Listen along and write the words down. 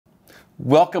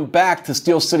Welcome back to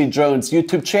Steel City Drones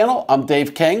YouTube channel. I'm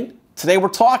Dave King. Today we're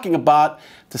talking about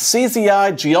the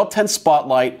CZI GL10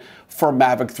 Spotlight for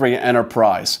Mavic 3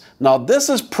 Enterprise. Now this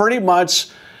is pretty much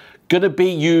going to be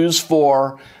used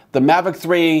for the Mavic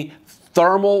 3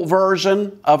 thermal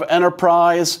version of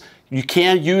Enterprise. You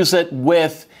can use it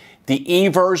with the E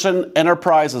version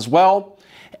Enterprise as well.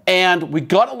 And we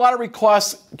got a lot of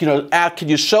requests, can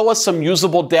you show us some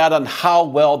usable data on how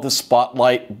well the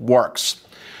Spotlight works?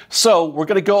 So we're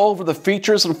going to go over the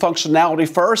features and functionality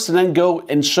first and then go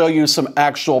and show you some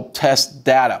actual test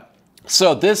data.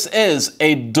 So this is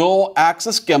a dual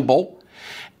axis gimbal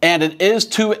and it is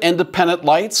two independent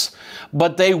lights,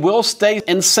 but they will stay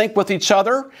in sync with each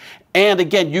other. And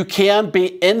again, you can be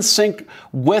in sync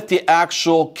with the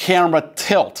actual camera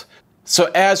tilt. So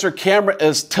as your camera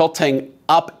is tilting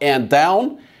up and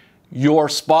down, your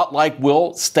Spotlight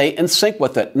will stay in sync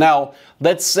with it. Now,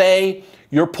 let's say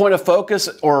your point of focus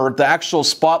or the actual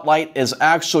Spotlight is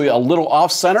actually a little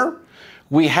off center.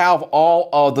 We have all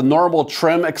of the normal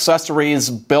trim accessories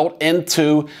built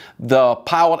into the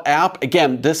Pilot app.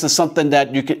 Again, this is something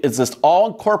that is just all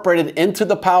incorporated into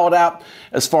the Pilot app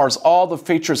as far as all the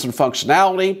features and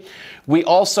functionality. We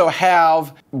also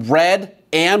have red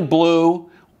and blue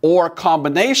or a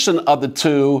combination of the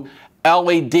two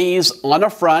LEDs on the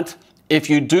front. If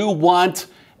you do want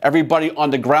everybody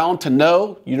on the ground to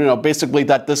know, basically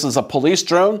that this is a police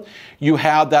drone, you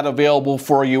have that available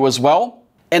for you as well.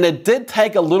 And it did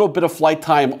take a little bit of flight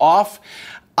time off.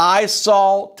 I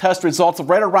saw test results of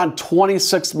right around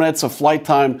 26 minutes of flight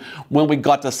time when we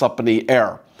got this up in the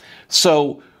air.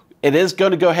 So it is going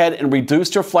to go ahead and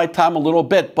reduce your flight time a little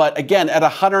bit. But again, at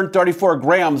 134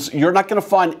 grams, you're not going to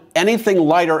find anything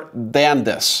lighter than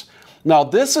this. Now,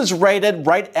 this is rated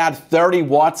right at 30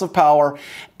 watts of power.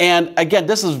 And again,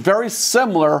 this is very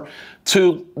similar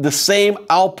to the same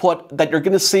output that you're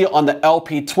going to see on the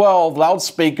LP12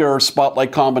 loudspeaker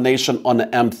Spotlight combination on the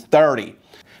M30.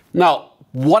 Now,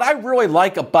 what I really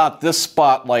like about this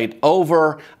Spotlight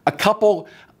over a couple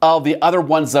of the other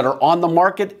ones that are on the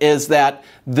market is that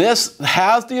this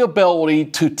has the ability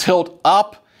to tilt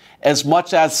up as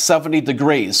much as 70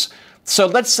 degrees. So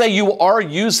let's say you are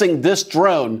using this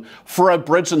drone for a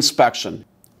bridge inspection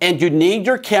and you need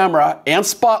your camera and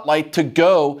Spotlight to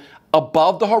go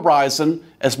above the horizon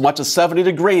as much as 70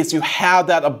 degrees, you have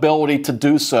that ability to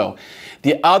do so.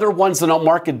 The other ones in the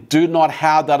market do not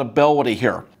have that ability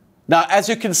here. Now, as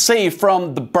you can see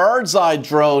from the bird's eye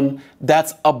drone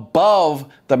that's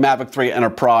above the Mavic 3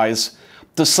 Enterprise,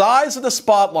 the size of the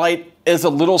Spotlight is a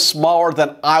little smaller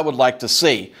than I would like to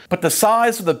see. But the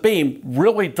size of the beam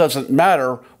really doesn't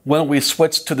matter when we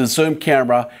switch to the zoom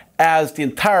camera, as the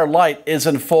entire light is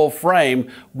in full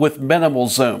frame with minimal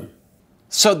zoom.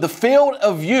 So the field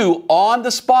of view on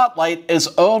the Spotlight is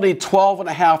only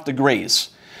 12.5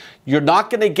 degrees. You're not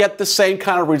going to get the same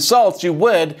kind of results you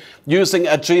would using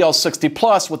a GL60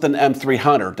 Plus with an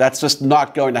M300. That's just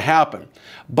not going to happen.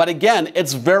 But again,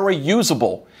 it's very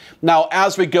usable. Now,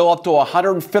 as we go up to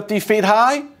 150 feet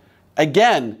high,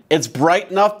 again, it's bright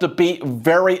enough to be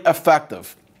very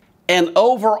effective. And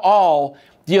overall,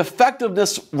 the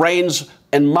effectiveness range,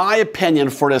 in my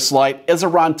opinion, for this light is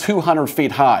around 200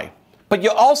 feet high. But you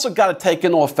also got to take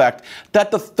into effect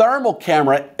that the thermal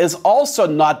camera is also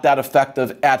not that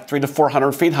effective at 300 to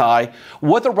 400 feet high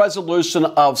with a resolution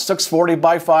of 640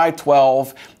 by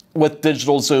 512 with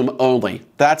digital zoom only.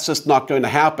 That's just not going to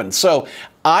happen. So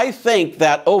I think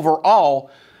that overall,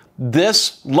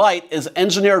 this light is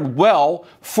engineered well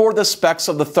for the specs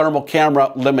of the thermal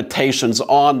camera limitations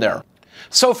on there.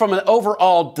 So from an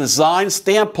overall design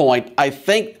standpoint, I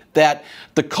think that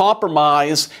the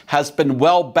compromise has been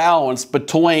well balanced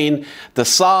between the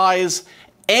size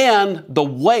and the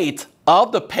weight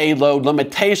of the payload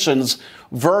limitations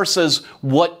versus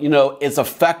what is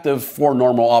effective for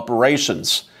normal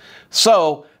operations.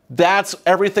 So that's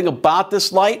everything about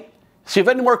this light. So if you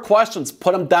have any more questions,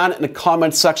 put them down in the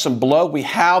comment section below. We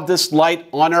have this light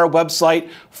on our website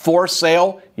for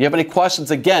sale. You have any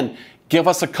questions, again, give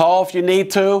us a call if you need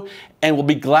to, and we'll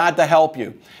be glad to help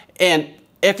you. And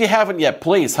if you haven't yet,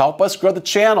 please help us grow the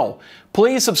channel.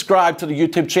 Please subscribe to the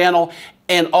YouTube channel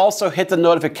and also hit the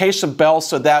notification bell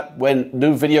so that when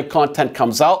new video content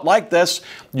comes out like this,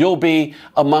 you'll be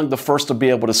among the first to be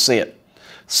able to see it.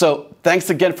 So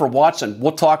thanks again for watching.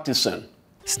 We'll talk to you soon.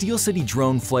 Steel City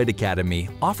Drone Flight Academy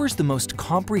offers the most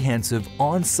comprehensive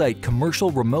on-site commercial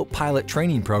remote pilot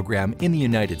training program in the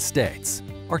United States.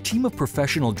 Our team of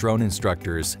professional drone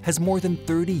instructors has more than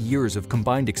 30 years of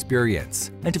combined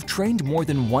experience and have trained more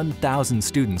than 1,000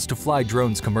 students to fly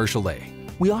drones commercially.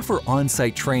 We offer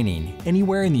on-site training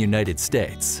anywhere in the United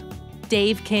States.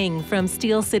 Dave King from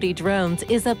Steel City Drones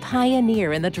is a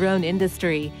pioneer in the drone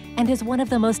industry and is one of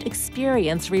the most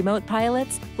experienced remote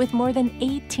pilots with more than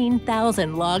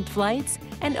 18,000 logged flights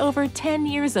and over 10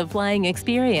 years of flying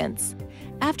experience.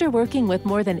 After working with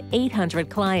more than 800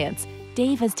 clients,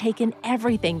 Dave has taken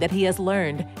everything that he has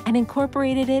learned and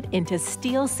incorporated it into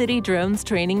Steel City Drones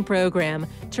training program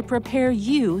to prepare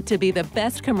you to be the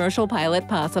best commercial pilot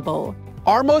possible.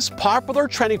 Our most popular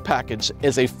training package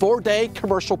is a 4-day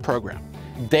commercial program.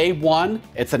 Day 1,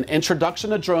 it's an introduction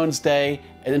to drones day,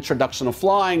 an introduction to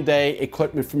flying day,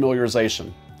 equipment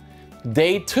familiarization.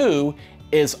 Day 2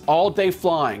 is all-day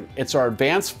flying. It's our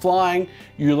advanced flying.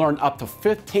 You learn up to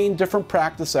 15 different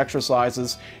practice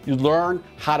exercises. You learn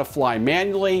how to fly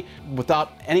manually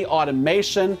without any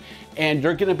automation, and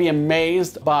you're gonna be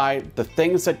amazed by the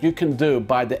things that you can do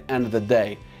by the end of the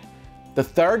day. The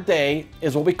 3rd day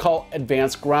is what we call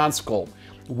Advanced Ground School.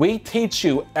 We teach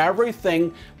you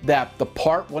everything that the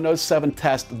Part 107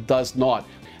 test does not.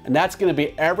 And that's going to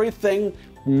be everything,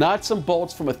 nuts and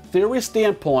bolts from a theory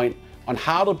standpoint on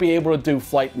how to be able to do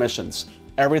flight missions.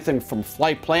 Everything from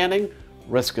flight planning,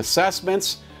 risk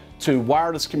assessments, to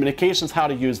wireless communications, how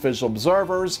to use visual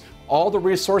observers, all the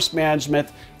resource management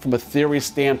from a theory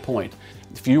standpoint.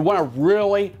 If you want to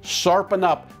really sharpen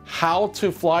up how to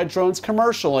fly drones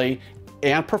commercially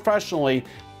and professionally,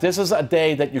 this is a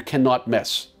day that you cannot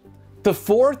miss. The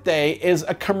 4th day is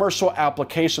a commercial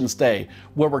applications day,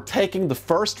 where we're taking the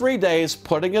first 3 days,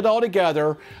 putting it all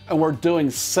together, and we're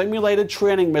doing simulated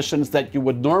training missions that you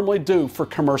would normally do for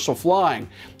commercial flying.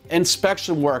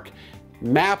 Inspection work,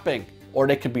 mapping, or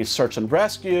they could be search and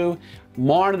rescue,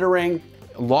 monitoring,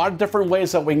 a lot of different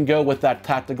ways that we can go with that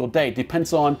tactical day.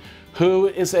 Depends on who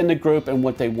is in the group and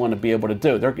what they want to be able to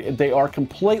do. They are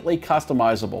completely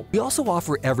customizable. We also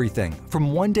offer everything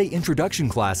from 1-day introduction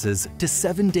classes to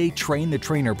 7-day train the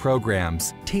trainer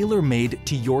programs, tailor-made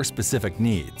to your specific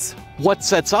needs. What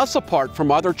sets us apart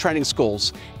from other training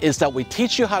schools is that we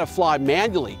teach you how to fly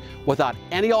manually without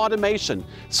any automation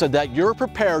so that you're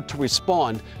prepared to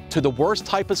respond to the worst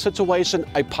type of situation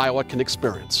a pilot can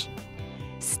experience.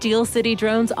 Steel City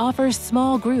Drones offers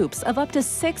small groups of up to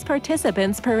 6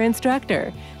 participants per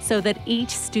instructor so that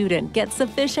each student gets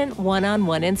sufficient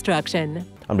one-on-one instruction.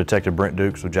 I'm Detective Brent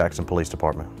Dukes with Jackson Police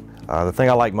Department. The thing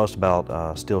I like most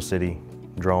about Steel City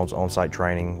Drones on-site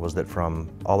training was that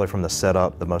all the way from the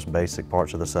setup, the most basic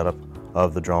parts of the setup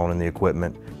of the drone and the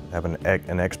equipment, having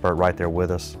an expert right there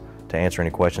with us to answer any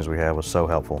questions we had was so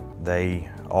helpful. They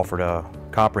offered a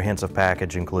comprehensive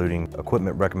package including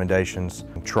equipment recommendations,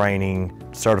 training,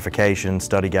 certification,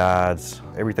 study guides,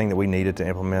 everything that we needed to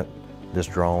implement this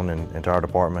drone into our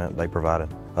department, they provided.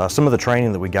 Some of the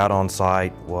training that we got on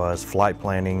site was flight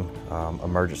planning,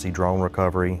 emergency drone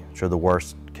recovery, should the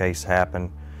worst case happen,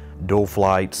 dual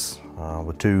flights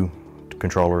with 2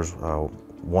 controllers,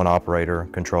 one operator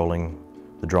controlling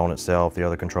the drone itself, the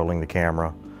other controlling the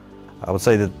camera. I would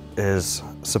say that as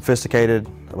sophisticated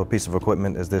of a piece of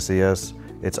equipment as this is,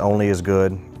 it's only as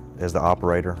good as the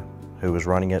operator who is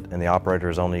running it, and the operator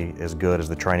is only as good as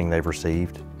the training they've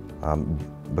received.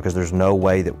 Because there's no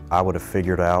way that I would have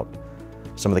figured out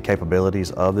some of the capabilities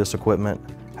of this equipment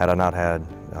had I not had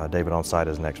David on site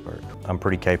as an expert. I'm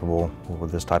pretty capable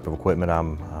with this type of equipment.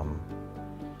 I'm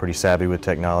pretty savvy with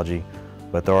technology,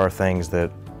 but there are things that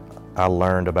I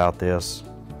learned about this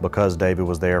because David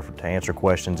was there to answer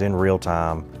questions in real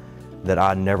time that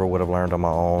I never would have learned on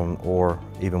my own, or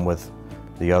even with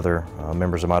the other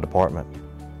members of my department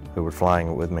who were flying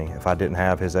it with me. If I didn't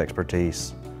have his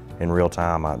expertise in real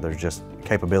time, there's just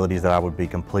capabilities that I would be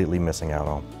completely missing out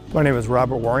on. My name is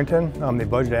Robert Warrington. I'm the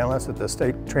budget analyst at the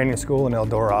State Training School in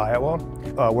Eldora, Iowa.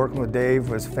 Working with Dave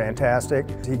was fantastic.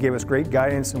 He gave us great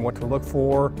guidance on what to look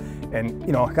for, and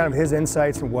kind of his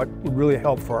insights and what would really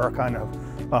help for our kind of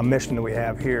mission that we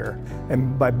have here.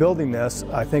 And by building this,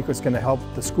 I think it's going to help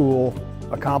the school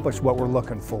accomplish what we're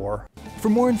looking for. For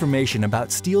more information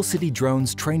about Steel City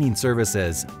Drones training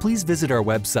services, please visit our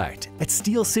website at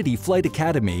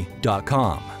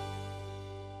steelcityflightacademy.com.